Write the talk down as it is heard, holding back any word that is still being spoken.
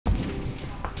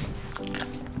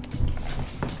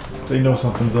They know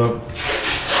something's up.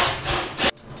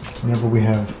 Whenever we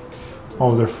have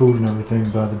all their food and everything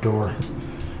by the door,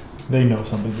 they know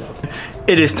something's up.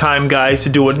 It is time, guys, to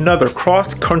do another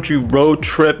cross-country road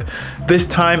trip, this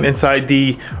time inside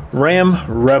the Ram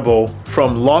Rebel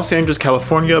from Los Angeles,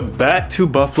 California, back to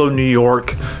Buffalo, New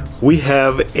York. We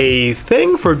have a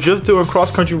thing for just doing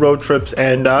cross-country road trips,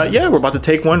 and yeah, we're about to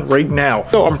take one right now.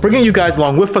 So I'm bringing you guys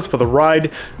along with us for the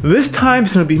ride. This time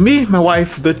it's gonna be me, my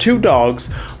wife, the two dogs,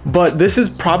 but this is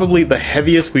probably the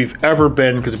heaviest we've ever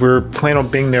been because we're planning on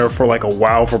being there for like a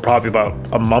while, for probably about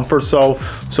a month or so.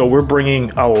 So we're bringing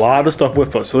a lot of stuff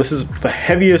with us. So this is the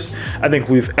heaviest I think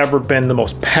we've ever been, the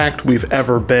most packed we've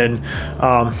ever been.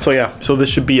 So yeah, so this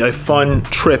should be a fun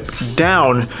trip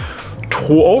down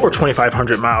over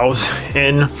 2,500 miles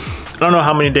in I don't know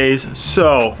how many days.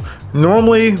 So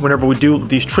normally whenever we do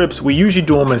these trips, we usually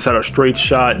do them inside a straight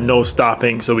shot, no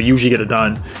stopping, so we usually get it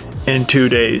done in 2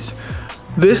 days.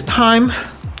 This time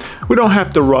we don't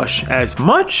have to rush as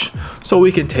much, so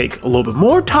we can take a little bit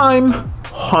more time.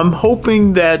 I'm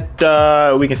hoping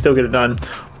that we can still get it done.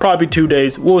 Probably 2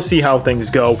 days. We'll see how things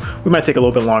go. We might take a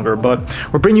little bit longer, but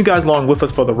we're bringing you guys along with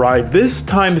us for the ride. This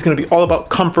time is going to be all about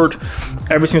comfort.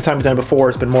 Every single time we've done it before,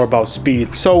 it's been more about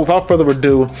speed. So without further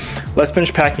ado, let's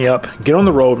finish packing up, get on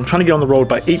the road. I'm trying to get on the road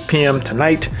by 8 p.m.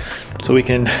 tonight so we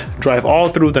can drive all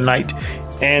through the night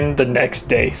and the next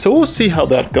day. So we'll see how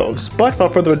that goes. But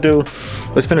without further ado,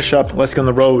 let's finish up. Let's get on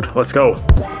the road. Let's go.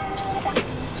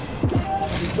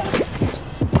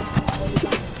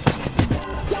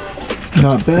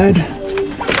 Not bad.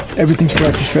 Everything's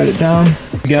strapped to shred it down.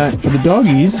 We got for the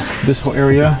doggies, this whole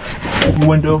area,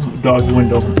 window, doggy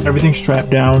window, everything's strapped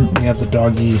down. We have the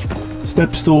doggy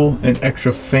step stool, an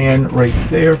extra fan right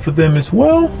there for them as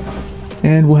well.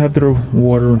 And we'll have their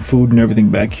water and food and everything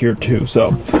back here too.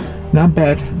 So not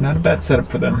bad, not a bad setup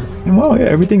for them. And wow, yeah,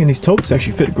 everything in these totes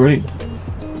actually fit great.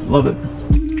 Love it.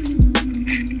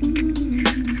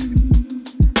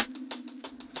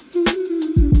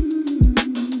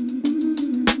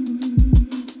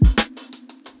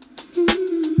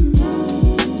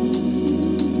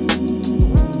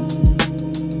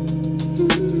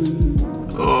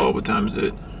 What time is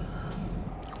it?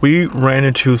 We ran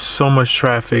into so much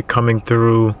traffic coming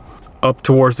through up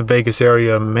towards the Vegas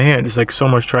area. Man, it's like so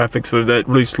much traffic, so that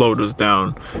really slowed us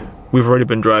down. We've already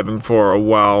been driving for a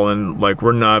while and like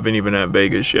we're not even at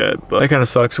Vegas yet, but that kind of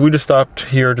sucks. We just stopped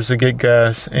here just to get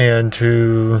gas and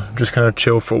to just kind of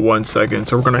chill for 1 second.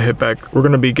 So we're gonna hit back, we're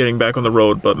gonna be getting back on the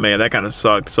road, but man, that kind of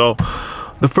sucked. So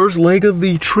the first leg of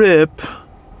the trip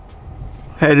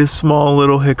had a small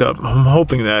little hiccup. I'm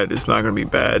hoping that it's not gonna be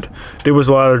bad. There was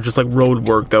a lot of just like road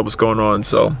work that was going on,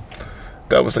 so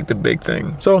that was like the big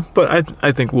thing. So, but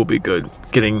I think we'll be good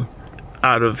getting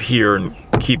out of here and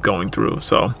keep going through.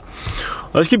 So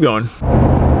let's keep going.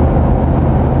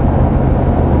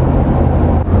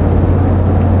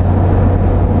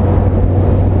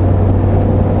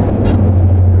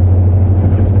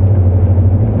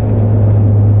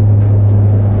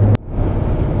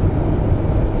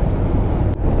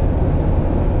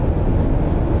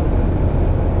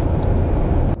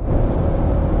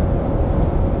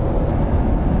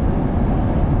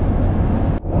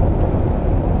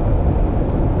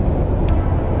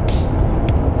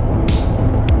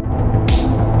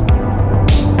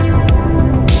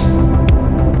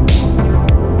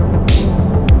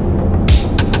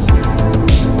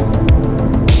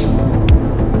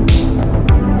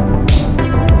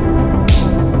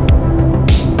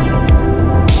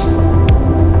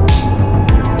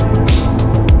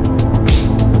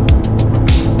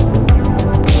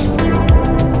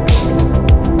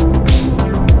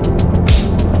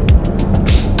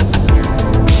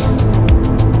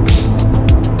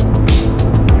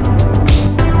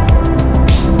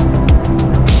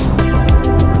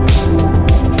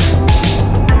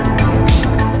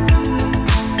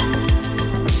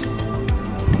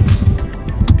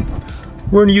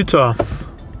 We're in Utah.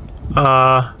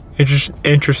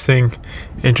 Interesting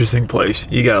place.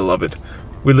 You gotta love it.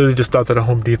 We literally just stopped at a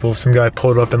Home Depot. Some guy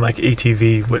pulled up in like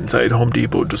ATV, went inside Home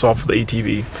Depot, just off the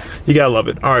ATV. You gotta love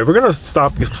it. All right, we're gonna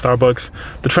stop, get some Starbucks.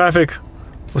 The traffic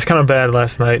was kind of bad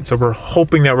last night, so we're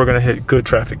hoping that we're gonna hit good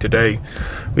traffic today.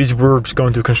 We're just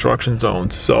going through construction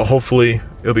zones, so hopefully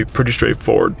it'll be pretty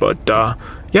straightforward. But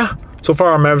yeah, so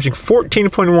far I'm averaging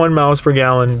 14.1 miles per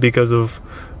gallon because of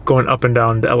going up and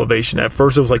down the elevation. At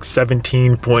first it was like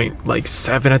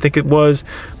 17.7 I think it was,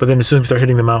 but then as soon as we start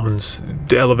hitting the mountains,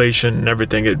 the elevation and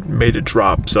everything, it made it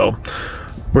drop. So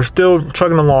we're still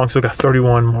chugging along, so we got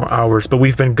 31 more hours, but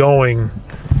we've been going,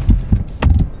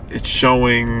 it's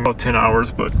showing about 10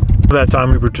 hours, but That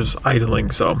time we were just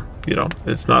idling, so, you know,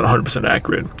 it's not 100%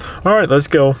 accurate. All right, let's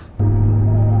go.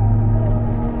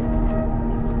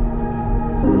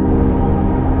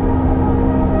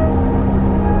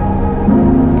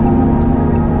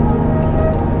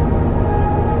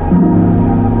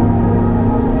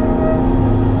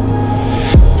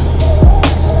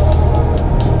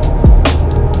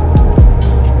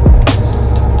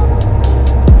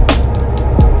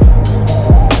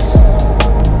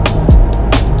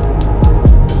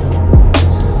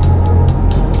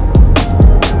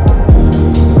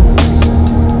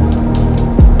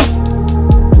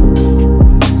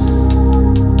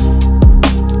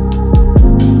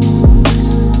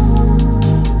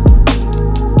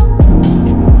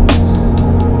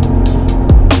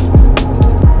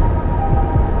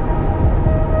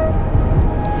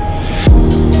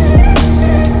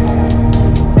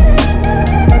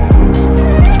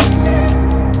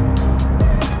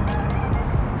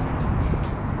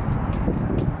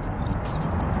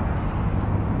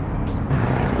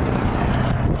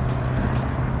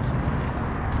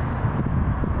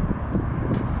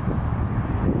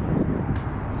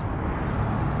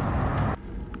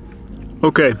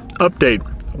 Okay, update.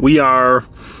 We are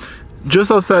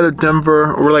just outside of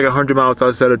Denver. We're like 100 miles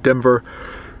outside of Denver.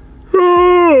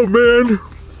 Oh man,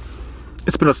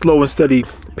 it's been a slow and steady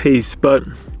pace, but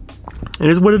it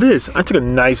is what it is. I took a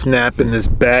nice nap in this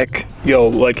back. Yo,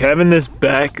 like having this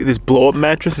blow-up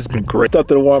mattress has been great.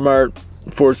 Stopped at a Walmart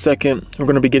for a second. We're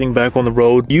gonna be getting back on the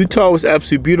road. Utah was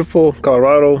absolutely beautiful.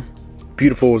 Colorado,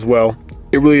 beautiful as well.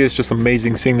 It really is just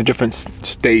amazing seeing the different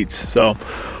states. So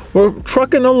we're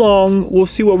trucking along. We'll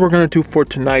see what we're gonna do for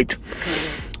tonight.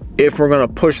 If we're gonna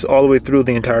push all the way through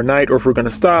the entire night or if we're gonna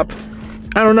stop,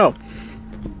 I don't know.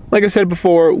 Like I said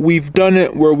before, we've done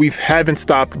it where we haven't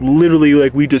stopped. Literally,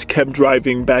 like we just kept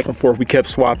driving back and forth. We kept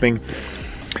swapping.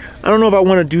 I don't know if I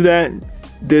wanna do that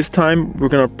this time. We're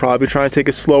gonna probably try and take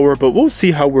it slower, but we'll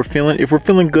see how we're feeling. If we're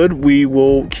feeling good, we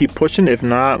will keep pushing. If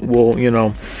not, we'll, you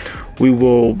know, we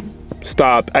will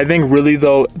stop. I think really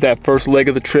though, that first leg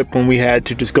of the trip when we had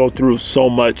to just go through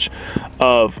so much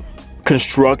of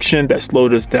construction that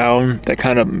slowed us down, that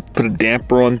kind of put a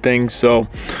damper on things. So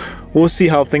we'll see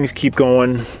how things keep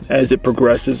going as it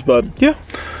progresses. But yeah,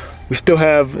 we still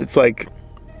have, it's like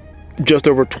just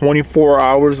over 24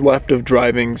 hours left of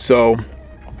driving. So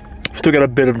still got a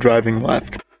bit of driving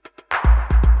left.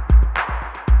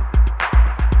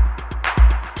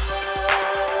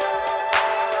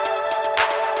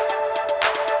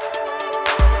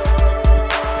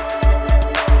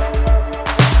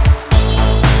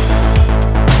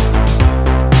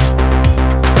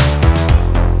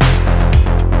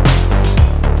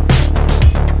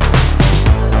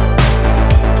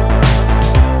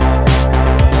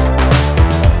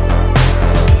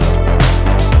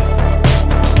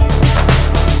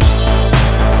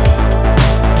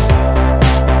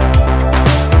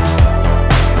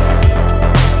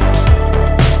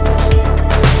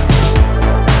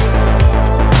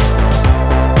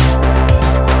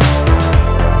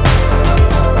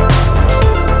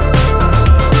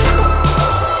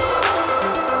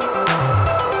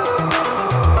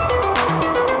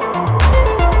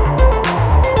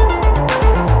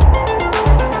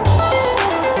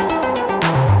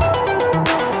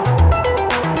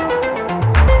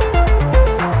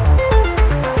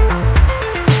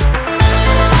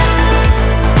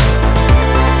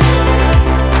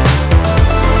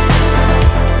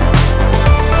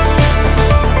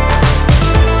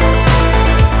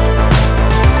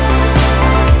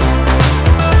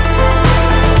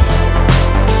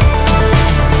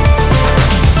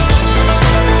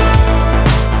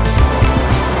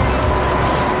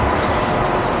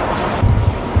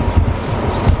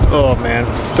 Oh man,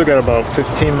 still got about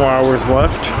 15 more hours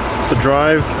left to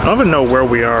drive. I don't even know where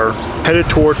we are. Headed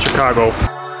towards Chicago.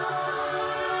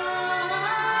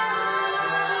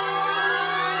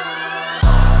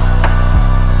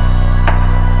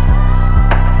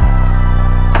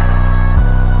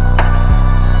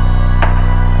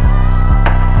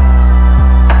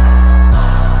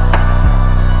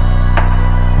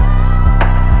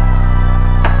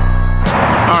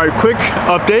 All right, quick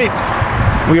update.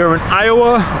 We are in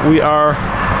Iowa, we are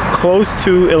close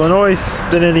to Illinois,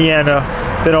 then Indiana,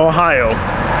 then Ohio,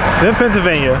 then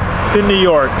Pennsylvania, then New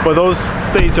York, but those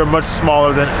states are much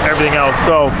smaller than everything else.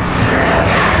 So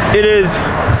it is,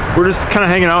 we're just kind of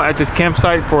hanging out at this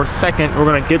campsite for a second. We're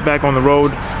gonna get back on the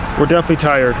road. We're definitely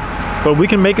tired, but we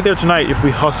can make it there tonight if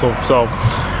we hustle. So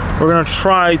we're gonna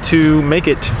try to make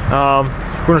it.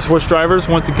 We're gonna switch drivers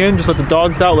once again, just let the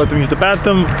dogs out, let them use the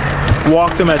bathroom,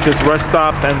 walk them at this rest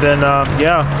stop, and then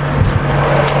yeah,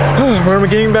 We're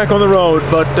getting back on the road,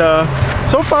 but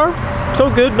so far, so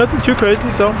good. Nothing too crazy,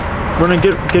 so we're gonna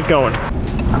get going.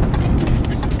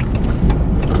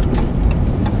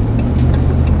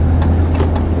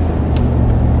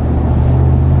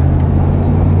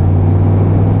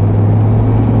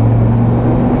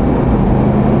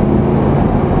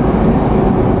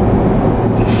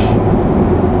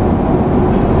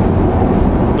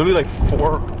 Literally like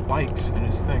 4 bikes in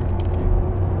his thing.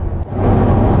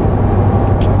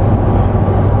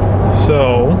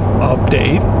 So,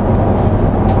 update.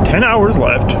 10 hours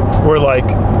left. We're like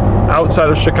outside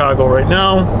of Chicago right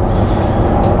now.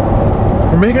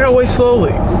 We're making our way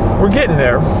slowly. We're getting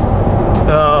there.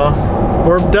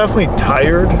 We're definitely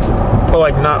tired, but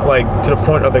like not like to the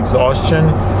point of exhaustion.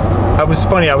 I was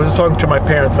just talking to my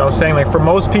parents and I was saying, like, for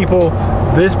most people,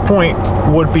 this point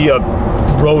would be a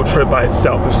road trip by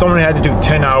itself. If someone had to do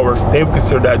 10 hours, they would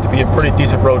consider that to be a pretty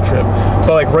decent road trip.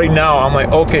 But like right now, I'm like,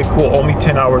 okay, cool, only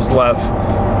 10 hours left.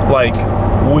 Like,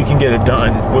 we can get it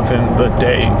done within the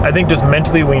day. I think just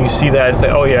mentally when you see that, it's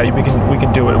like, oh yeah, we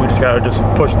can do it. We just gotta just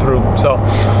push through. So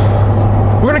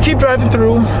we're gonna keep driving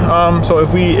through. So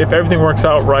if everything works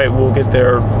out right, we'll get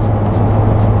there.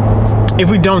 If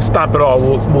we don't stop at all,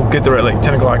 we'll get there at like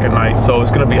 10 o'clock at night. So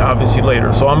it's gonna be obviously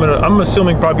later. So I'm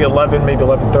assuming probably 11, maybe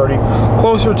 11:30,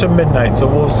 closer to midnight. So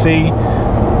we'll see.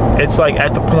 It's like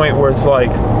at the point where it's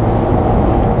like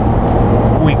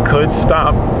we could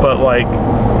stop, but like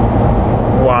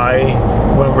why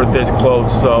when we're this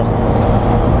close? So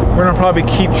we're gonna probably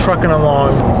keep trucking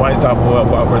along. Why stop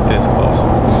while we're this close?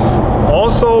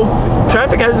 Also,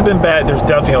 traffic hasn't been bad. There's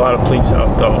definitely a lot of police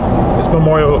out though. It's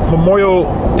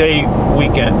Memorial Day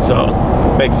weekend, so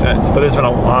makes sense. But there's been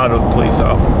a lot of police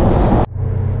out.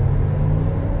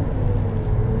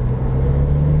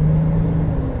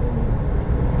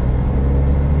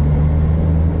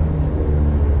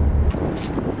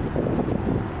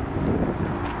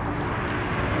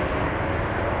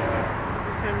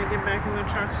 Time to get back in the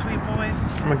truck, sweet boys.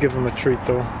 I'm gonna give them a treat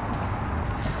though.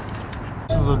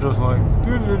 This is just like.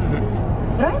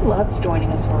 But I loved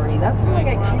joining a sorority. That's why, like,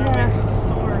 I kind of,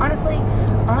 honestly,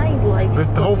 I liked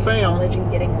the whole fam. College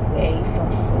and getting away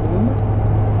from home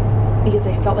because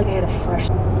I felt like I had a fresh.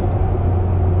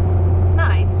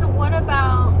 Nice. So what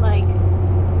about, like,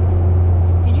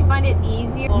 did you find it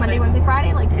easier Monday, Wednesday,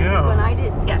 Friday? Like, this is when I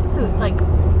did. Yeah. So like,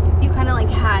 you kind of like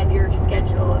had your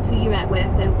schedule of who you met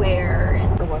with and where.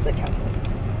 And Or was it calculus?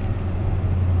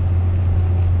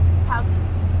 how.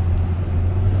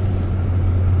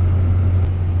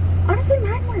 Honestly,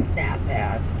 mine weren't that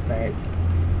bad, but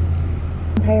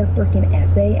entire freaking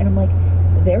essay, and I'm like,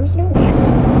 there's no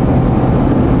answer.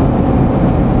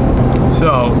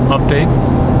 So, update.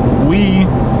 We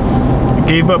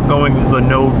gave up going the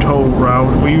no-tow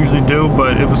route. We usually do,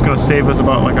 but it was going to save us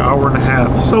about like an hour and a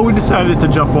half. So we decided to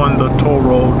jump on the toll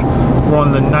road. We're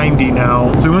on the 90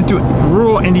 now. So we went to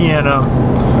rural Indiana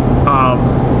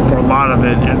for a lot of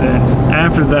it, and then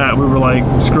after that we were like,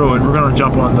 screw it, we're gonna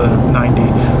jump on the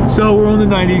 90. So we're on the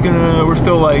 90, we're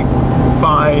still like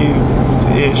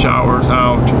 5-ish hours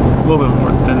out, a little bit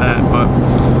more than that, but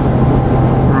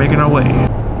we're making our way.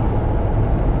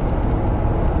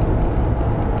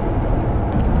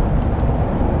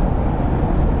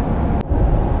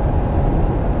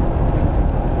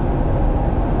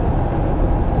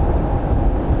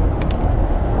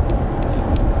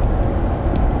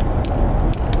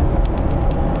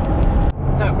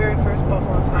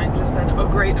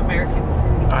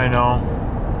 I know.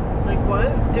 Like,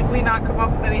 what? Did we not come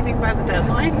up with anything by the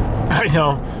deadline? I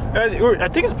know. I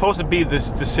think it's supposed to be the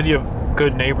city of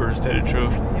good neighbors, to tell the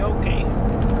truth. Okay.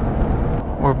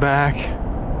 We're back.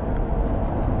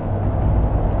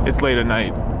 It's late at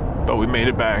night, but we made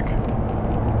it back.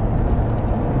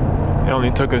 It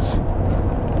only took us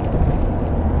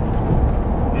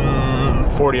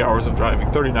 40 hours of driving,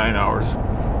 39 hours.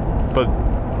 But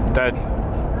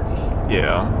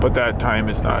that time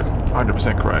is not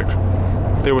 100% correct.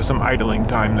 There was some idling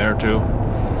time there too.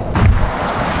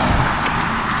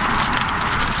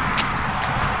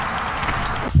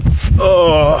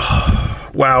 Oh,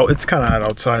 wow, it's kind of hot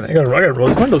outside. I gotta roll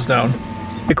these windows down.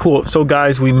 Okay, cool. So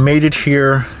guys, we made it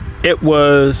here. It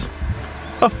was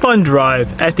a fun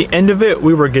drive. At the end of it,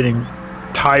 we were getting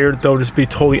tired though, just to be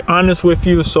totally honest with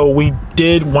you. So we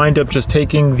did wind up just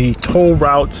taking the toll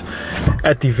routes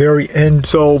at the very end.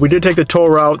 So we did take the toll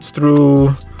routes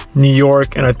through New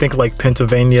York and I think like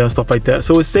Pennsylvania and stuff like that.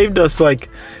 So it saved us like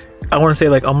I want to say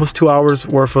like almost 2 hours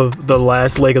worth of the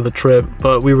last leg of the trip,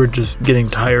 but we were just getting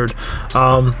tired.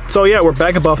 So yeah, we're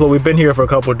back in Buffalo. We've been here for a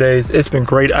couple of days. It's been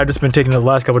great. I've just been taking the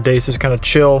last couple of days to just kind of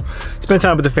chill, spend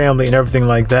time with the family and everything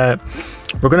like that.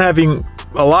 We're gonna having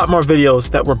a lot more videos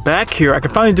that we're back here. I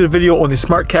can finally do a video on the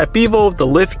Smart Cat Bevo, the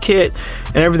lift kit,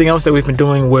 and everything else that we've been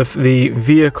doing with the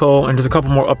vehicle, and there's a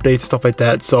couple more updates, stuff like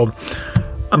that. So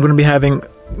I'm gonna be having,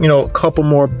 you know, a couple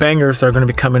more bangers that are going to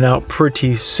be coming out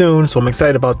pretty soon, so I'm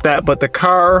excited about that. But the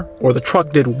car or the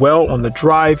truck did well on the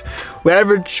drive. We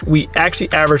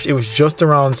actually averaged, it was just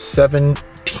around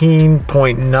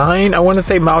 17.9, I want to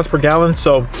say, miles per gallon.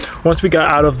 So once we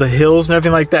got out of the hills and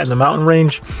everything like that in the mountain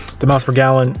range, the miles per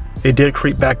gallon, it did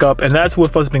creep back up, and that's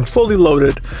with us being fully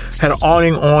loaded, had an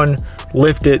awning on,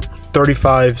 lifted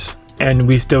 35s, and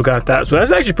we still got that. So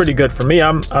that's actually pretty good for me.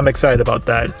 I'm excited about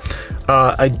that.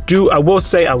 I will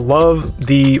say I love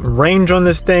the range on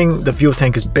this thing. The fuel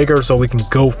tank is bigger, so we can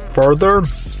go further.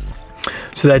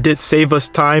 So that did save us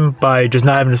time by just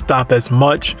not having to stop as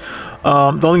much.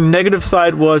 The only negative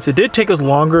side was it did take us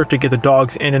longer to get the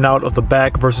dogs in and out of the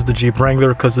back versus the Jeep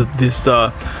Wrangler because of this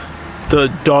the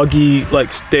doggy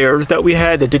like stairs that we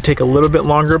had. That did take a little bit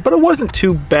longer, but it wasn't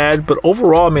too bad. But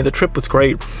overall, I mean, the trip was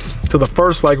great. So the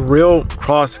first like real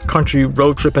cross-country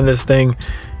road trip in this thing,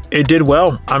 it did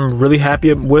well. I'm really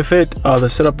happy with it. The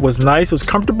setup was nice, it was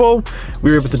comfortable.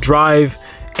 We were able to drive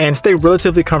and stay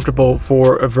relatively comfortable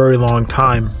for a very long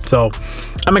time. So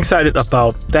I'm excited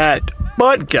about that.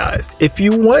 But guys, if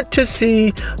you want to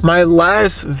see my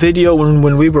last video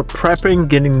when we were prepping,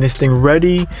 getting this thing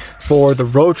ready for the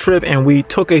road trip, and we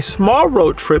took a small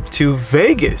road trip to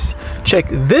Vegas, check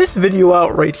this video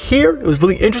out right here. It was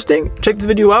really interesting. Check this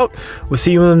video out. We'll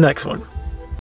see you in the next one.